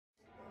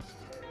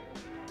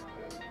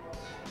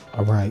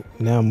All right,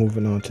 now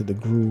moving on to the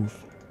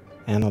Groove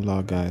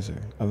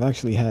Analogizer. I've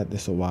actually had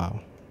this a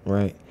while,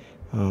 right?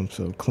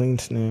 So clean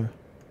snare,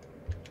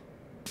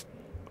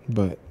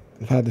 but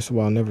I've had this a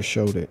while, never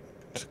showed it.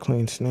 It's a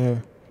clean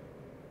snare,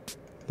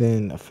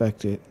 then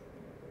affected.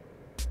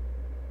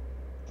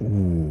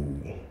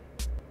 Ooh.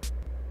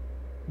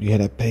 You hear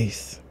that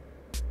bass?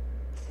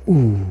 Ooh. You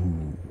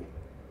know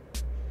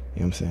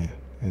what I'm saying?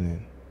 And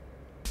then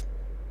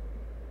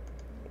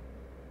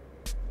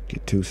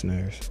get two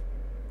snares.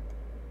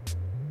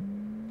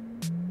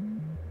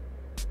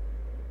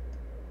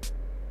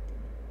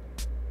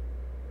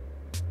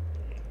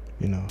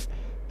 You know,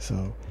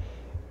 so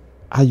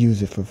I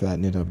use it for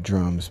fattening up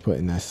drums,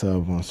 putting that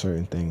sub on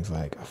certain things.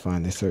 Like I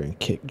find that certain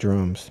kick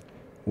drums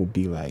will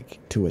be like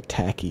too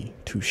attacky,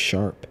 too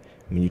sharp.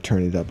 When you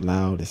turn it up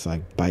loud, it's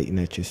like biting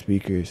at your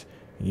speakers.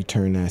 When you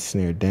turn that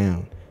snare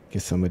down,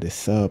 get some of the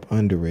sub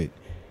under it.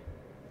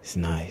 It's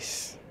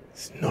nice.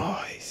 It's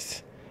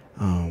nice.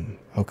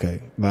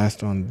 Okay,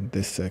 last on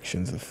this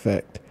section's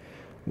effect,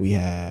 we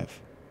have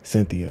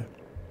Cynthia.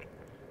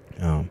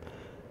 I'm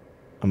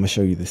gonna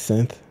show you the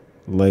synth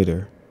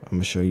later. I'm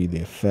gonna show you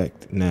the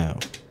effect now,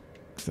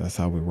 because that's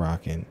how we're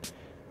rocking.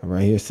 All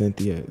right, here,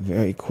 Cynthia,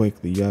 very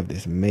quickly, you have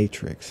this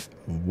matrix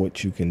of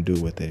what you can do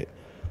with it,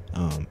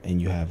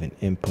 and you have an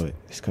input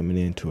that's coming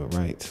into it,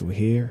 right? So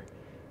here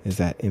is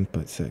that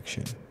input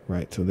section,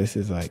 right? So this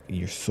is like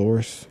your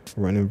source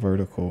running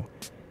vertical,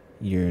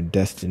 your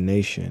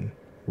destination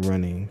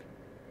running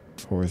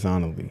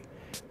horizontally,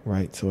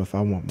 right? So if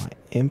I want my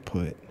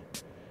input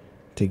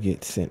to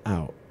get sent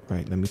out,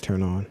 right, let me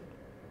turn on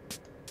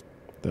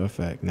the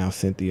effect. Now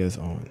Cynthia's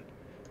on.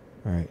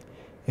 All right,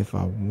 if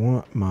I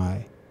want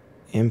my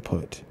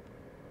input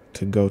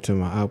to go to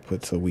my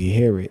output so we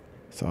hear it,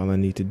 so all I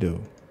need to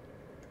do,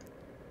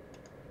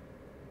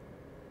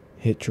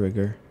 hit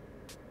trigger.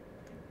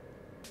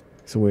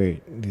 So where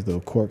these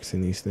little quirks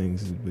in these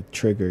things with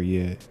trigger,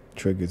 yeah,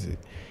 triggers it.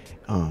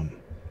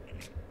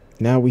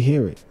 Now we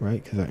hear it,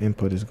 right? Because our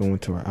input is going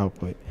to our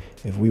output.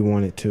 If we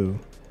wanted to,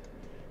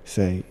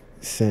 say,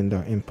 send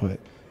our input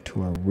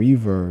to our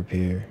reverb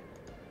here,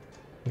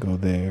 go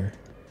there,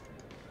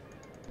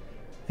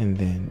 and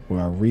then where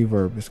our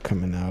reverb is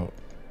coming out,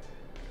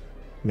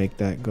 make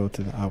that go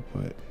to the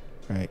output,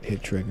 right?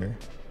 Hit trigger.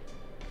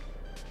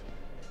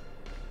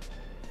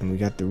 And we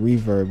got the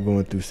reverb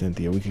going through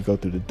Cynthia. We could go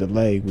through the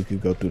delay. We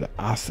could go through the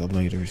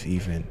oscillators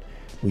even.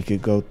 We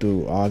could go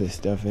through all this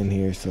stuff in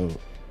here, so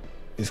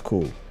it's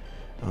cool.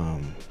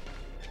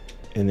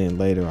 And then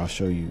later I'll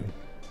show you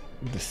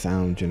the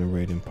sound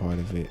generating part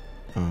of it.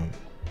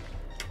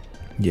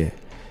 Yeah.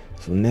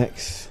 So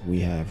next we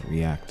have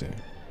Reactor.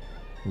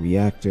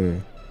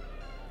 Reactor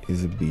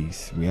is a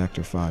beast.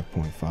 Reactor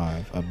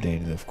 5.5,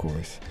 updated of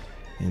course.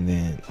 And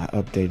then I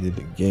updated it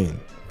again.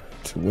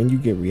 So when you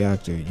get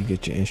Reactor, you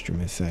get your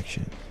instrument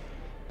section.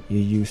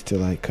 You're used to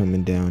like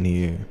coming down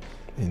here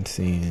and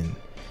seeing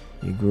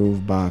your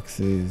groove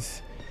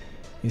boxes,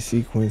 your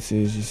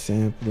sequences, your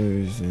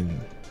samplers, and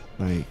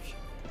like,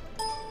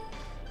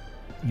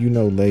 you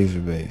know, laser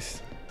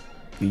bass.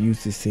 You're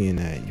used to seeing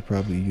that. You're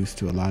probably used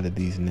to a lot of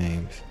these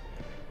names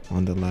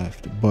on the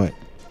left. But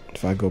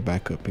if I go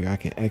back up here, I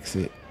can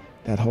exit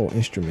that whole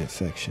instrument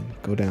section,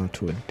 go down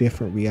to a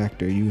different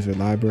Reactor user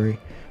library.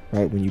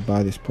 Right, when you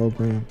buy this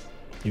program,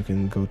 you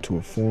can go to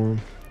a forum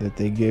that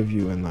they give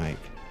you and like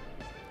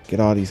get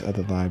all these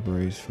other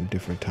libraries from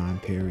different time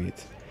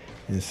periods.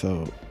 And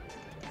so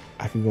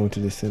I can go into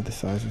the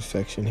synthesizer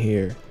section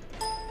here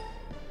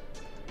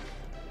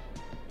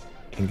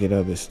and get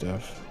other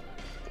stuff.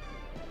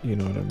 You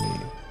know what I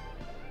mean?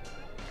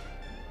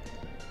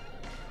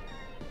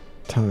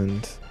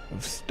 Tons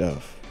of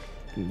stuff.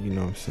 You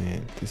know what I'm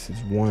saying? This is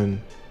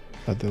one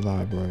other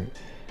library.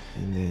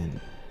 And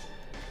then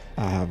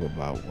I have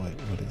about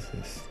what is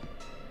this?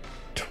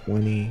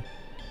 20,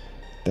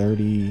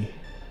 30,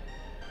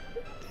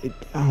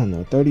 I don't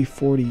know, 30,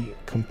 40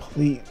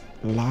 complete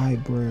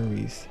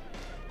libraries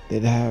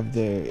that have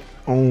their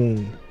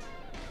own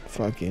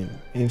fucking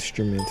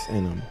instruments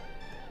in them.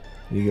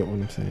 You get what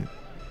I'm saying?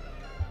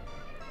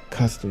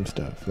 Custom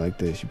stuff like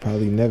this. You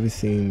probably never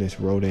seen this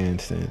Rodan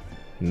synth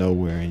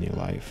nowhere in your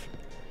life.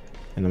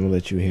 And I'm gonna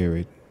let you hear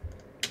it.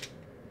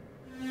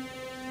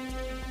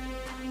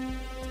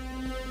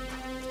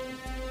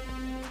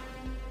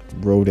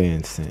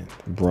 Rodan synth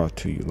brought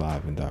to you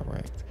live and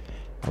direct.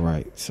 All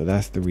right, so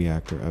that's the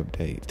Reactor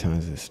update.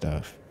 Tons of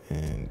stuff,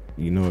 and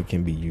you know it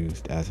can be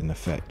used as an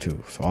effect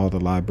too. So all the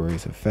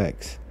library's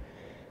effects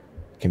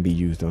can be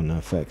used on the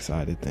effect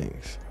side of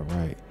things. All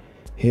right,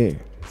 here,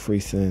 free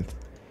synth,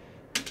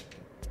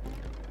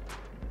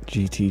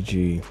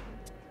 GTG,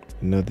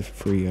 another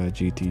free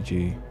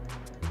GTG.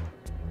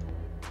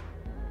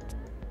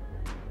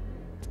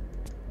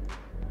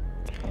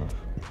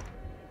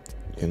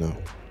 You know.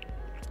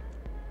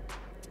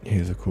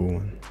 Here's a cool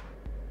one.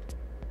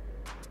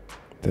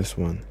 This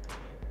one,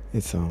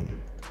 it's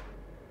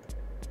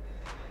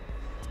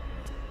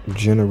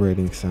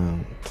generating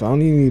sound. So I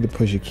don't even need to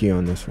push a key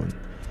on this one.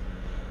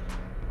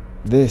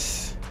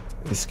 This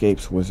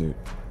Escapes Wizard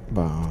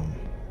by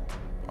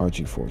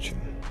RG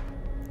Fortune,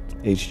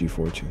 HG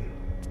Fortune.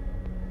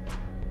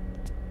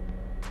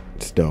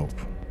 It's dope,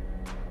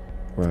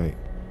 right?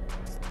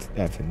 It's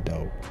effing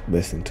dope.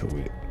 Listen to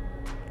it.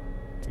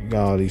 You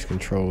got all these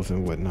controls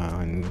and whatnot,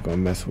 and you're gonna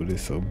mess with it.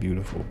 So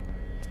beautiful.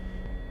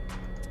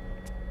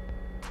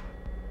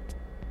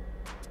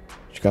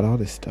 You got all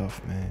this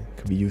stuff, man.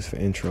 Could be used for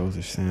intros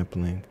or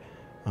sampling.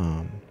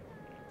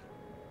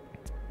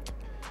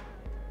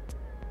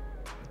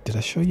 Did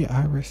I show you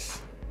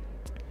Iris?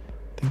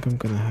 I think I'm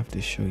gonna have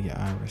to show you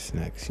Iris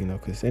next, you know,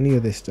 because any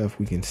of this stuff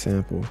we can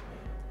sample,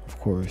 of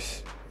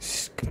course.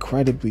 It's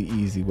incredibly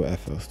easy with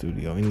FL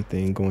Studio.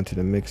 Anything, go into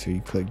the mixer, you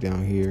click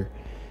down here,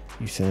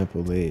 you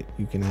sample it.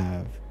 You can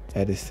have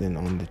Edison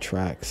on the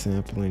track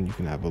sampling, you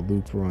can have a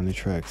looper on the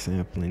track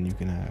sampling, you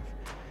can have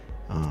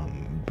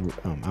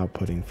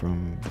outputting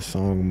from the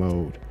song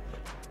mode.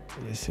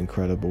 It's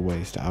incredible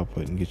ways to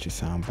output and get your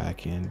sound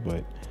back in.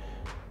 But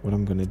what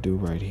I'm gonna do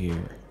right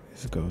here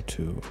is go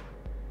to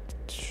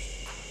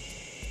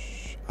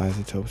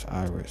Isotopes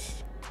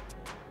Iris,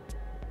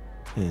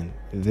 and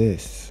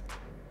this,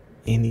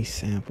 any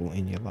sample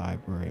in your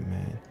library,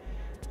 man,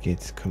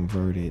 gets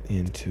converted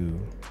into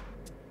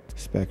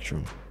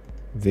spectrum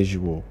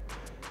visual,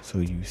 so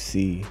you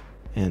see.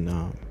 And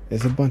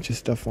there's a bunch of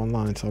stuff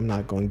online, so I'm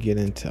not going to get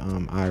into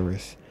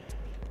Iris,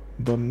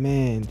 but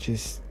man,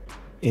 just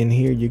in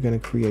here you're going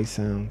to create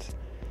sounds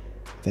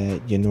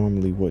that you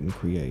normally wouldn't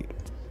create.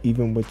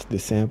 Even with the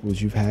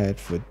samples you've had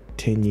for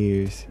 10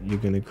 years, you're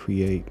going to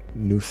create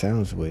new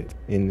sounds with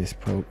in this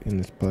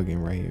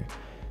plugin right here.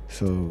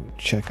 So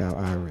check out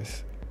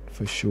Iris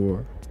for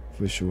sure.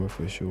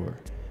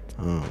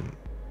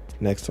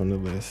 Next on the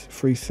list,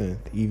 FreeSynth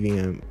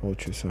EVM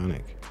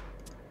Ultrasonic.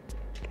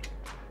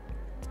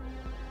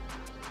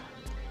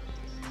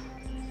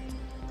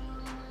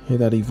 Hear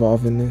that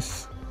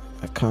evolvingness,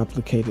 a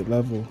complicated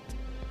level.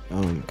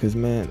 Cause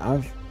man,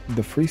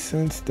 the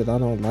FreeSynths that I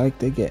don't like,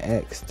 they get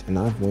X'd, and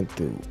I've went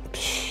through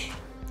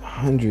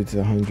hundreds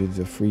of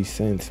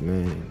FreeSynths,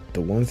 man.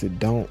 The ones that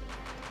don't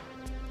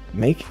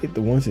make it,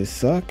 the ones that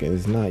suck and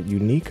is not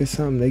unique or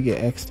something, they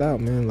get X'd out,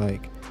 man.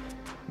 Like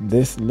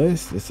this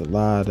list, it's a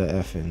lot of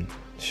effing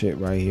shit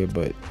right here,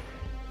 but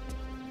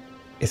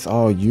it's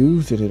all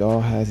used and it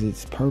all has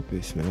its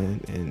purpose,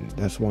 man. And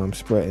that's why I'm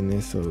spreading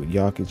this, so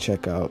y'all can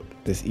check out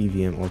this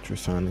EVM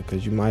Ultrasonic,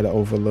 because you might have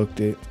overlooked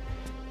it.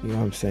 You know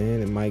what I'm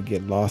saying? It might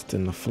get lost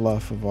in the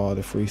fluff of all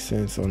the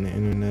FreeSynths on the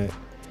internet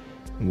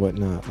and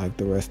whatnot, like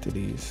the rest of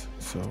these.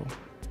 So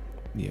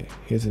yeah,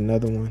 here's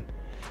another one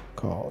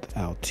called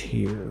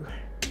Altair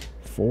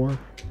 4,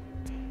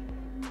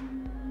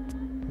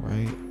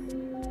 right?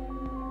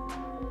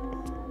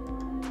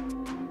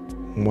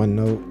 One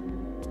note,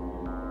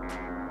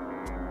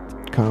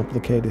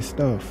 complicated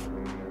stuff,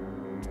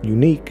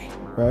 unique,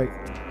 right?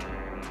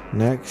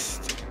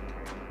 Next,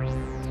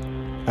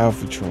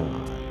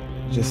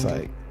 Alphatron, just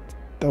like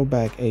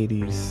throwback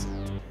 80s,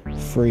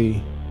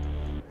 free.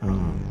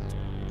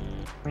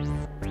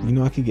 You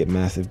know, I could get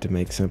Massive to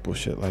make simple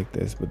shit like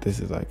this, but this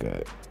is like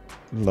a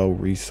low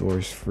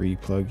resource free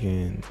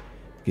plugin,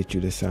 get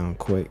you to sound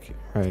quick,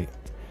 right?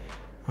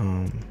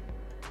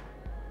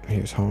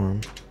 Here's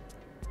Harm.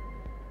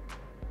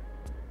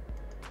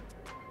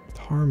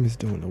 Harm is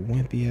doing a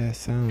wimpy ass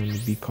sound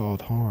to be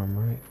called Harm,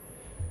 right?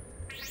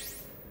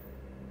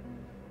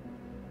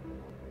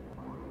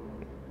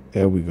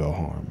 There we go,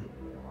 Harm.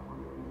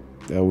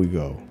 There we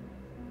go.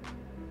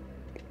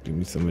 Give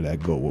me some of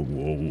that go, whoa,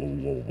 whoa, whoa,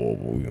 whoa, whoa,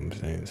 whoa, you know what I'm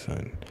saying,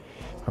 son?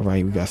 All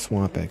right, we got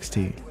Swamp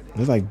XT.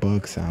 There's like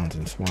bug sounds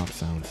and swamp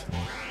sounds.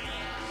 Man.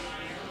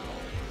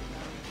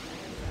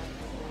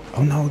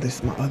 Oh no, this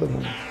is my other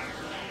one.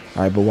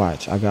 All right, but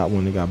watch, I got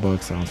one that got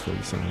bug sounds for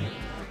you, son.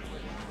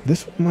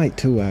 This one might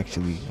too,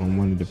 actually, on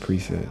one of the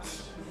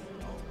presets.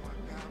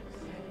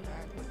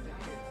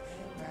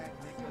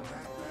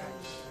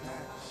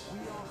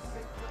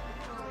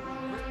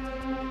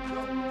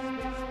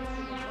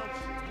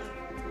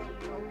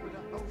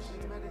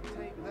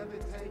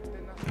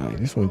 Alright,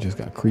 this one just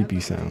got creepy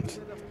sounds.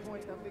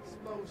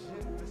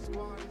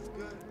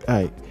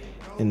 Alright,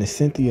 in the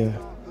Cynthia,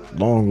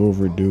 long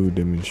overdue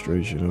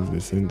demonstration of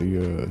the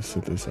Cynthia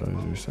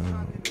synthesizer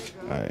sound.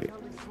 Alright.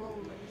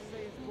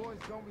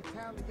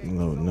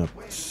 Loading up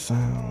the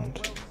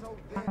sound.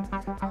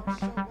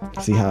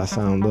 See how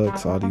sound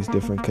looks, all these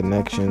different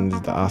connections.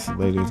 The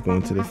oscillator is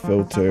going to the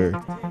filter,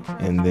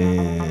 and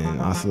then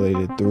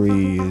oscillator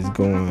 3 is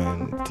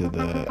going to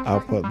the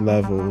output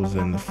levels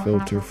and the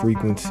filter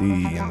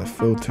frequency, and the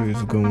filter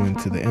is going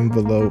to the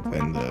envelope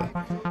and the,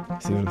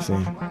 see what I'm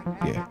saying?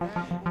 Yeah.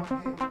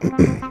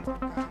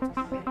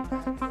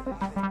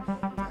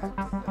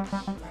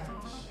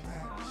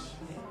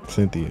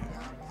 Cynthia.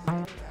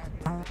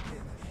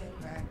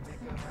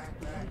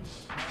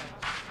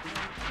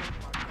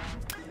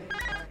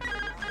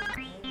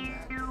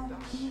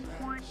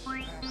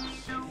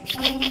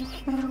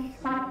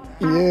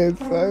 Yeah,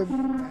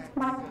 son.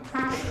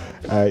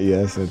 Alright,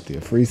 yeah,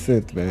 Cynthia. Free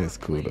synth, man. It's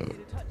cool though.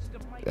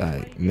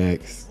 Alright,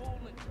 next.